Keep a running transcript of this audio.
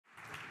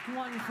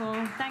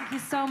Wonderful. Thank you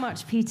so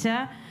much,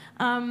 Peter.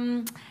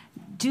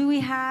 Do we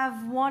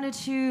have one or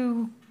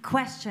two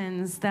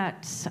questions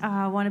that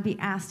want to be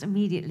asked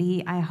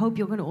immediately? I hope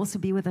you're going to also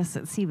be with us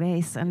at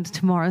Seabase and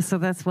tomorrow, so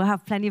we'll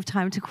have plenty of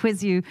time to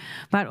quiz you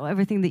about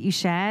everything that you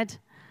shared.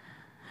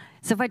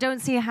 So if I don't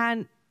see a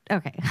hand,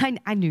 okay,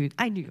 I knew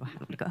your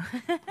hand would go.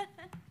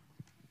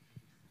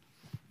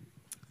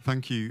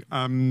 Thank you.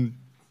 I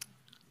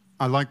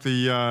like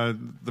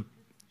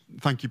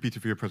thank you, Peter,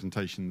 for your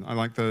presentation. I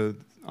like the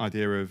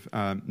idea of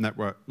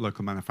network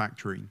local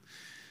manufacturing.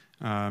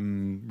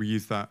 We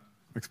used that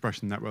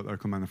expression, network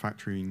local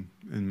manufacturing,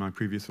 in my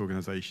previous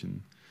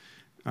organization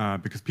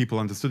because people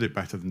understood it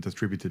better than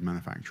distributed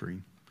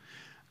manufacturing.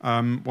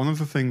 One of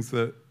the things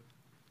that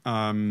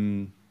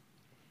I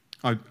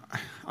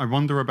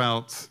wonder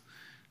about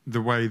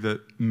the way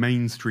that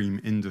mainstream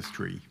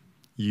industry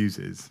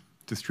uses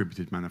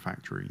distributed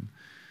manufacturing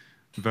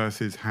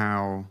versus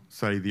how,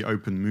 say, the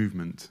open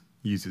movement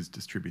uses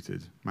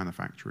distributed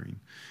manufacturing.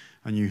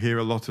 And you hear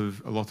a lot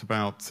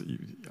about,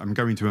 I'm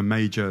going to a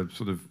major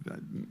sort of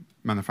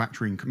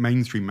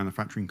mainstream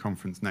manufacturing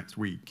conference next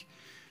week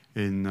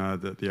in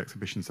the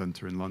exhibition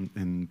centre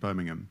in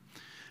Birmingham.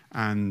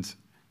 And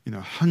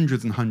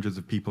hundreds and hundreds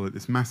of people at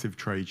this massive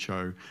trade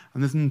show,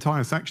 and there's an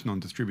entire section on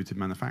distributed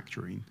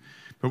manufacturing.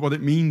 But what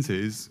it means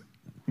is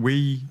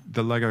we,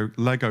 the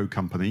Lego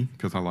company,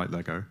 because I like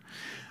Lego,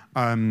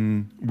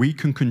 we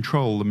can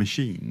control the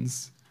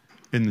machines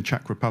in the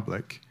Czech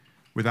Republic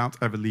without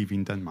ever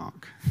leaving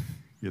Denmark.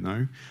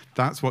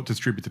 That's what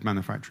distributed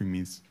manufacturing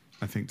means,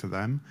 I think, to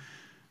them.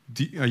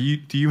 Do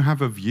you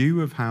have a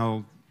view of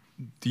how?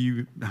 Do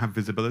you have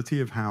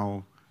visibility of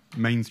how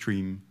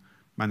mainstream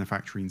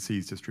manufacturing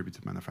sees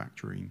distributed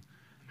manufacturing?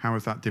 How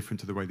is that different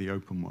to the way the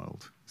open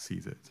world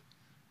sees it?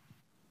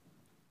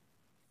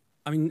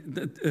 I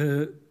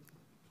mean,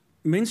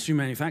 mainstream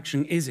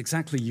manufacturing is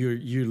exactly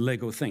your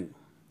Lego thing.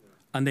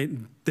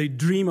 And they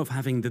dream of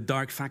having the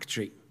dark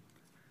factory.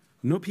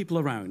 No people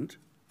around.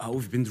 Oh,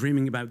 we've been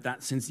dreaming about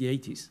that since the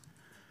 80s.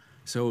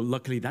 So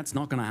luckily, that's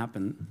not going to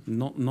happen,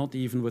 not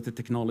even with the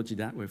technology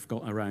that we've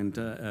got around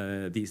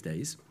these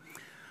days.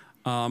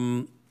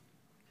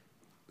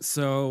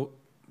 So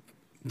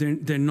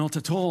they're not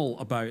at all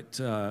about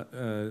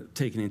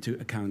taking into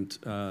account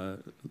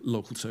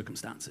local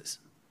circumstances.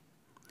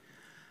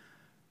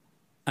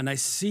 And I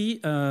see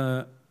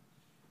a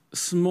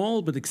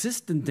small but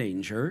existent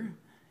danger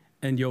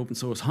in the open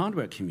source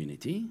hardware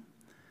community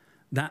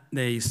that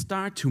they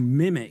start to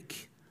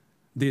mimic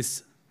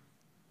this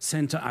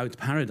center-out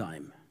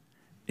paradigm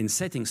in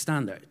setting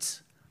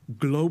standards,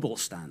 global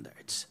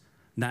standards,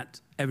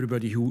 that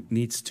everybody who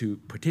needs to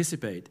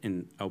participate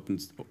in open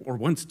or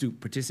wants to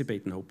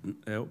participate in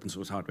open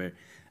source hardware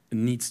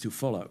needs to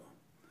follow.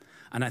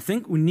 And I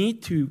think we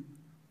need to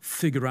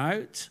figure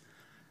out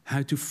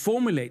how to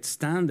formulate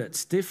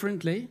standards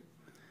differently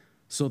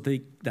so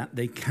that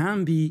they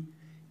can be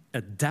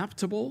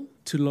adaptable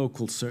to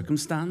local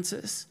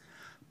circumstances,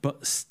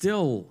 but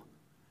still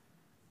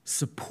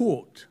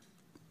support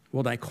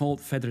what I call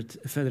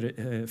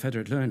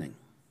federative learning,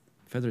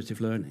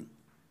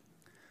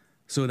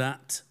 so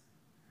that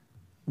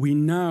we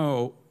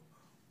know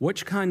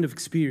which kind of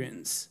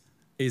experience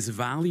is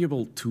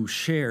valuable to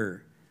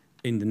share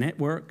in the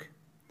network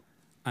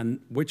and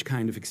which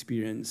kind of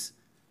experience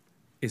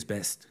is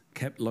best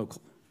kept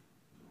local.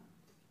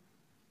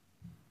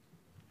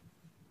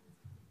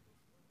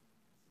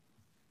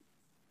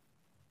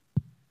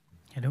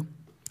 Hello.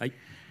 Hi.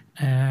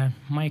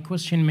 My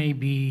question may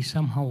be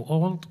somehow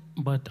old,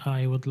 but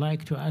I would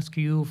like to ask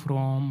you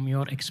from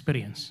your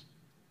experience.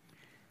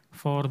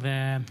 For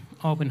the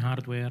open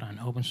hardware and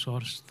open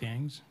source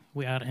things,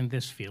 we are in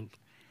this field.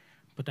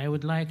 But I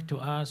would like to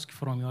ask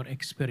from your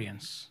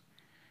experience,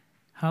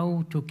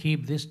 how to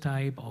keep this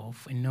type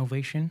of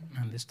innovation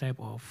and this type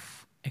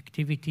of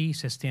activity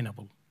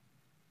sustainable?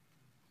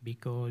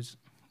 Because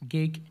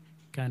gig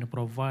can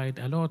provide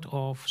a lot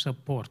of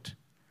support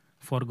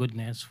for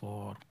goodness,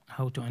 for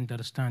how to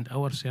understand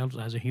ourselves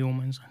as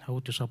humans, and how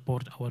to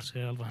support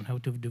ourselves, and how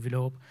to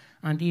develop,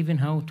 and even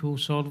how to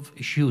solve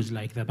issues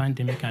like the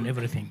pandemic and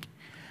everything.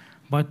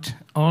 But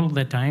all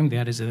the time,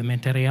 there is a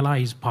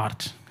materialized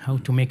part, how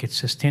to make it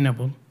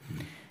sustainable,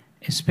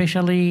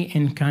 especially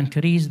in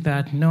countries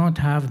that not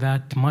have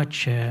that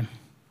much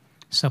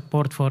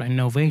support for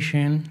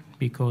innovation,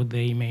 because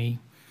they may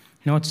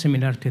not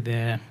similar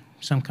to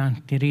some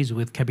countries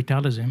with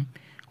capitalism,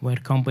 where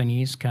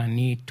companies can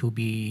need to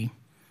be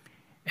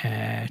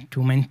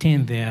to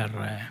maintain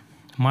their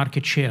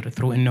market share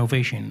through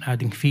innovation,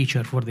 adding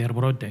feature for their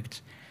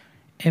products.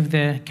 If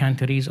the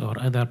countries or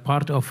other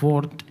part of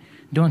world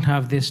don't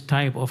have this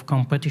type of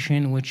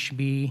competition, which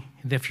be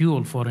the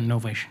fuel for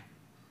innovation,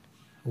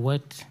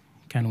 what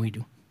can we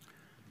do?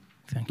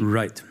 Thank you.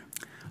 Right.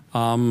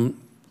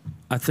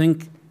 I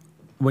think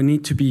we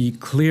need to be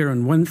clear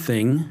on one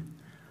thing.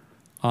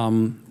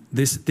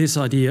 This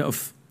idea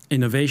of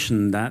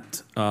innovation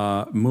that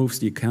moves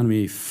the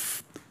economy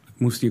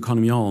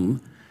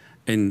on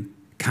in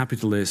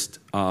capitalist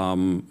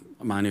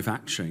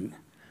manufacturing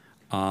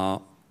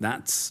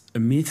That's a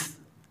myth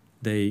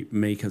they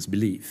make us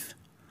believe.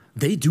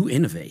 They do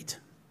innovate,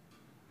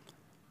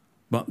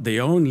 but they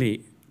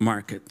only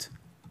market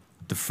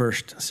the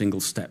first single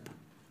step.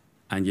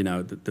 And you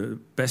know, the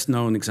best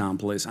known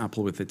example is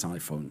Apple with its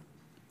iPhone.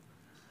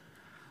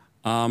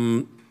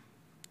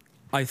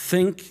 I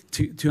think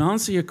to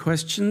answer your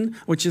question,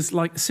 which is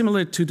like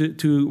similar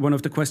to one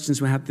of the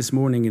questions we had this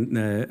morning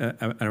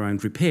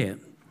around repair,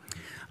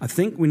 I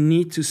think we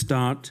need to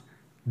start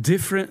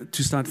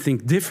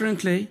think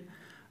differently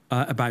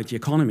about the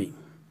economy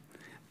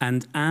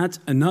and add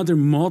another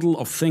model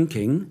of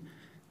thinking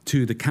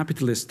to the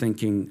capitalist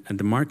thinking and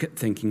the market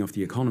thinking of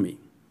the economy.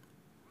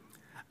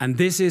 And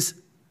this is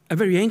a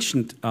very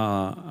ancient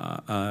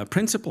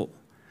principle,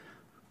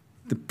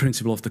 the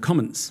principle of the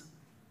commons.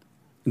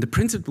 And the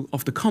principle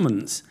of the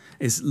commons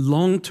is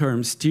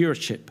long-term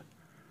stewardship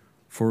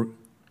for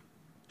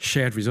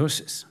shared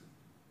resources,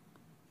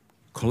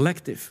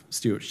 collective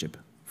stewardship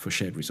for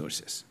shared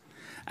resources.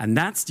 And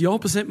that's the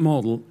opposite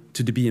model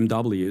to the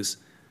BMWs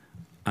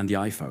and the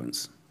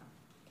iPhones.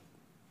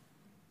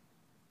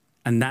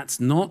 And that's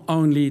not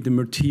only the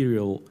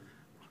material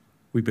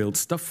we build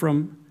stuff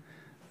from,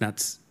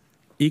 that's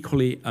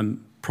equally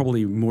and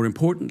probably more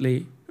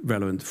importantly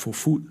relevant for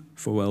food,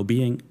 for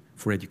well-being,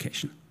 for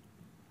education.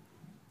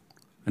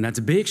 And that's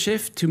a big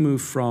shift to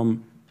move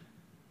from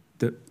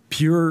the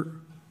pure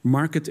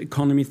market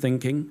economy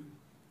thinking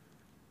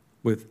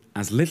with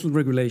as little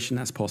regulation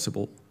as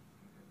possible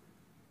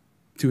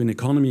to an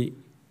economy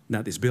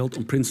that is built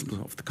on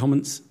principles of the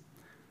commons,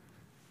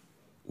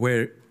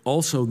 where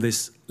also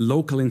this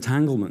local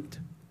entanglement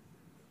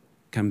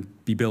can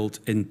be built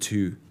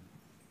into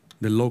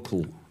the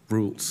local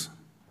rules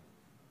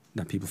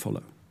that people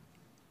follow.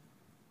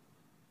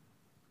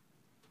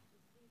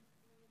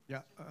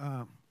 Yeah,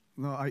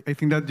 no, I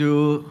think that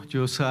you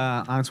just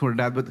answered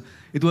that, but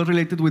it was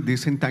related with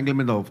this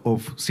entanglement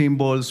of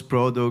symbols,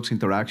 products,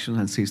 interactions,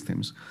 and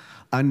systems.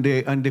 And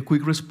the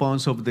quick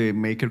response of the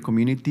maker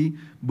community,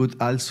 but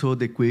also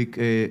the quick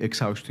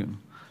exhaustion.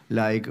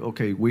 Like,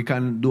 okay, we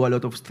can do a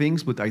lot of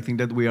things, but I think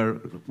that we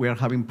are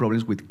having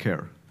problems with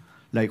care,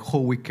 like how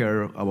we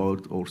care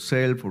about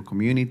ourselves, our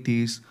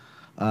communities,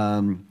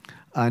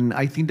 and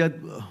I think that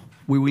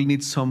we will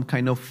need some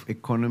kind of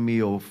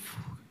economy of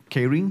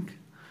caring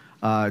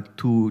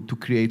to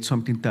create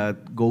something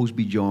that goes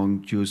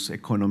beyond just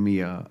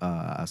economy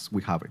as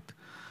we have it.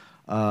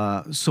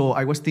 So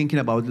I was thinking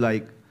about,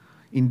 like,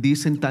 in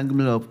this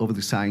entanglement of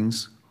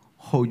designs,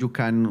 how you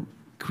can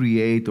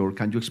create, or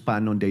can you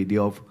expand on the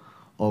idea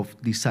of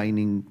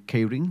designing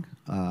caring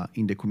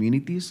in the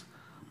communities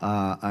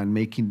and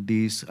making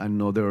this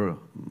another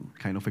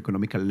kind of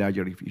economical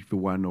layer, if you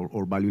want,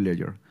 or value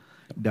layer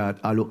that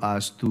allow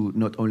us to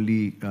not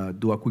only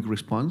do a quick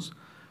response,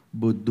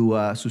 but do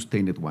a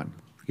sustained one.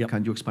 Yep.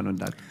 Can you expand on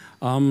that?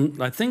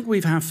 I think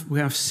we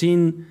have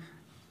seen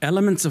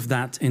elements of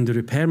that in the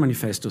repair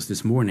manifestos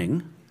this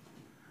morning.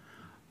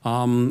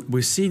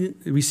 We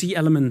see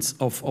elements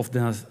of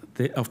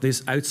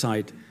this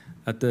outside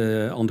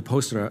on the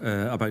poster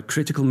about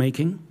critical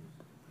making.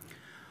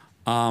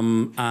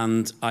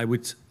 And I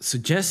would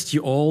suggest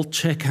you all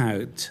check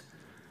out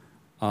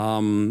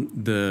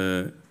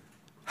the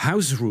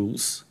house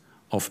rules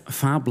of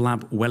Fab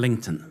Lab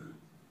Wellington.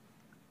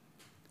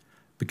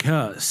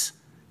 Because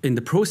in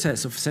the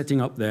process of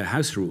setting up their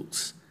house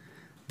rules,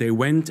 they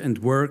went and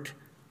worked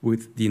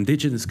with the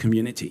indigenous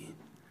community.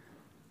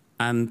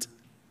 And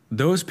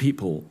those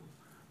people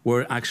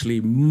were actually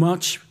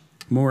much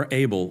more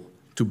able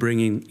to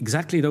bring in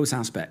exactly those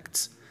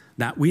aspects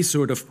that we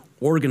sort of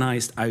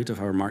organized out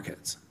of our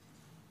markets.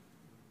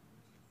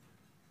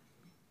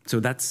 So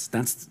that's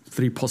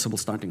 3 possible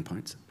starting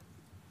points.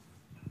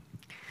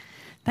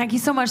 Thank you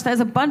so much. There's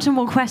a bunch of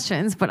more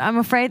questions, but I'm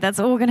afraid that's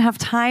all we're going to have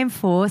time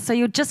for. So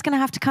you're just going to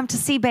have to come to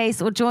Seabase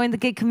or join the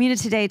Gig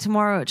Community Day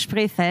tomorrow at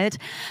Spreefeld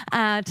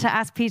to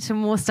ask Peter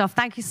more stuff.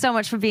 Thank you so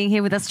much for being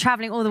here with us,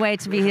 traveling all the way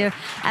to be here.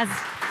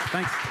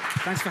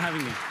 Thanks for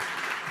having me.